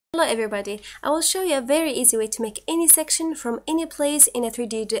Hello everybody, I will show you a very easy way to make any section from any place in a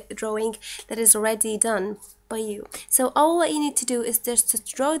 3D drawing that is already done by you. So all what you need to do is just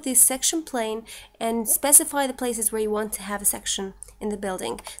to draw this section plane and specify the places where you want to have a section in the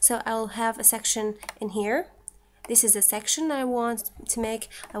building. So I'll have a section in here. This is a section I want to make.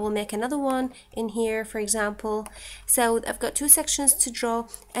 I will make another one in here, for example. So I've got two sections to draw,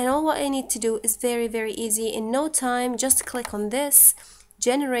 and all what I need to do is very easy. In no time, just click on this,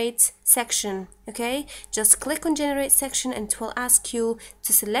 generate section. Okay, just click on generate section and it will ask you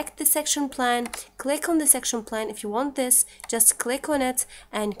to select the section plan. Click on the section plan. If you want this, just click on it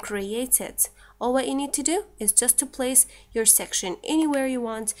and create it. All what you need to do is just to place your section anywhere you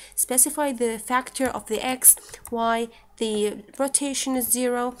want. Specify the factor of the x, y, the rotation is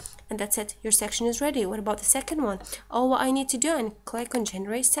 0, and that's it. Your section is ready. What about the second one? All what I need to do and click on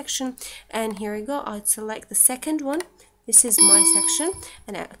generate section, and here we go. I'll select the second one. This is my section,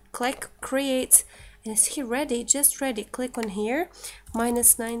 and I click create, and it's here ready, just ready. Click on here,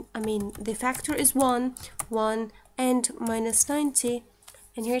 -9. The factor is 1, and -90.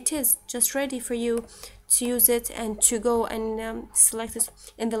 And here it is, just ready for you to use it and to go and select it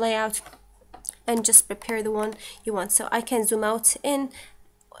in the layout and just prepare the one you want. So I can zoom out in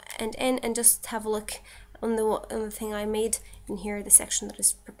and just have a look on the thing I made in here, the section that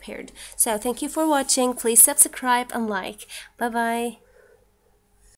is prepared. So thank you for watching. Please subscribe and like. Bye bye.